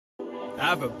I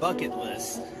have a bucket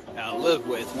list that I live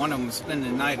with. One of them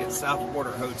spending the night at South Border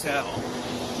Hotel.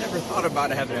 Never thought about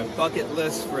having a bucket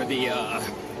list for the,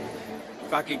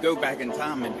 if I could go back in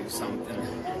time and do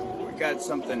something. We got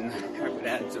something I would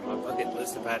add to my bucket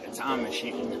list if I had a time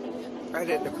machine. Right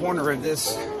at the corner of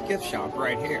this gift shop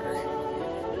right here.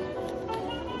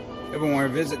 Ever want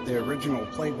to visit the original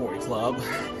Playboy Club?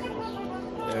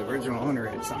 The original owner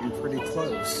had something pretty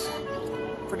close.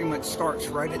 Pretty much starts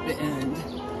right at the end.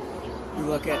 You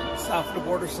look at South of the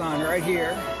Border sign right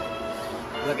here.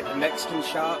 You look at the Mexican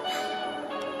shop,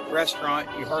 restaurant.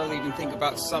 You hardly even think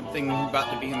about something about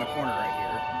to be in the corner right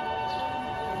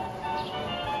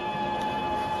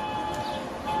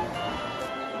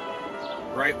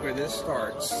here. Right where this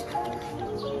starts.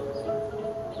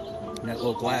 And that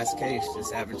little glass case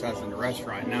just advertising the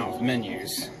restaurant now with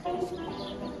menus.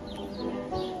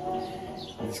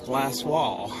 And this glass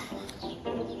wall.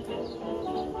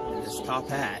 And this top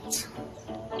hat.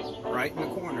 Right in the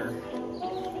corner.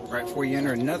 Right before you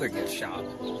enter another gift shop.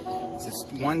 It's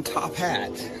just one top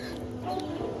hat.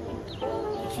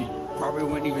 You probably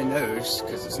wouldn't even notice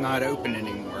because it's not open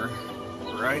anymore.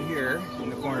 Right here in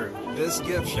the corner of this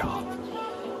gift shop.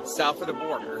 South of the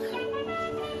border.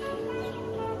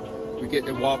 We get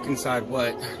to walk inside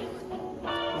what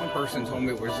one person told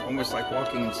me was almost like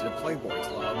walking into the Playboy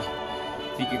Club.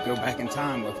 If you could go back in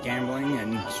time with gambling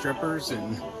and strippers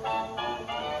and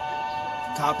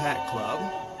Top Hat Club,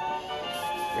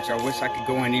 which I wish I could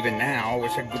go in even now. I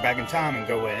wish I could go back in time and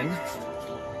go in.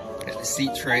 Got the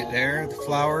seats right there, the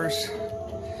flowers,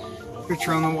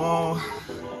 picture on the wall,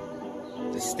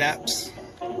 the steps.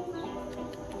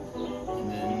 And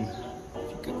then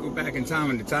if you could go back in time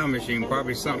in the time machine,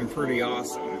 probably something pretty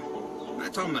awesome. I'm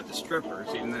not talking about the strippers,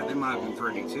 even though they might have been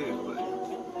pretty too, but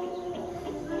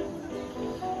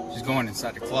just going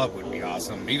inside the club would be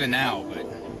awesome. Even now, but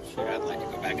shit, I'd like to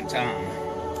go back in time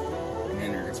and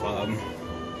enter the club.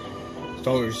 I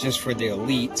told her it was just for the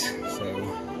elite, so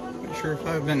I'm not sure if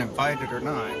I've been invited or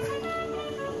not.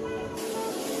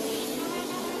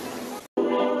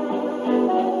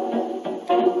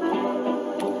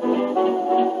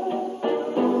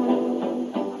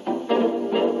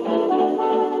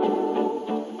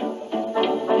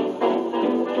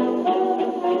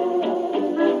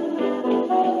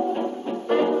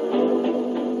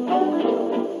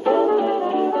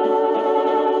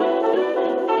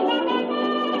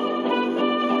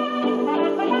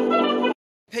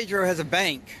 Pedro has a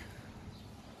bank.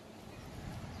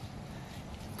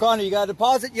 Connor, you got a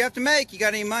deposit you have to make. You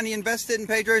got any money invested in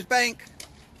Pedro's bank?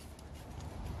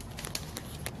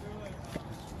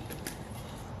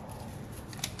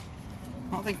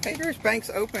 I don't think Pedro's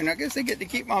bank's open. I guess they get to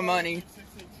keep my money.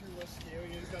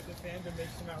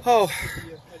 Oh,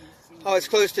 it's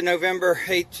close to November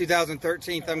 8th,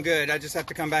 2013. I'm good. I just have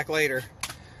to come back later.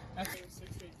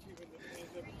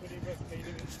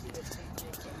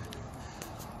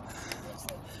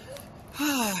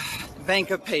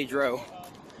 Bank of Pedro.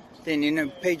 Then you know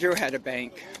Pedro had a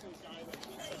bank.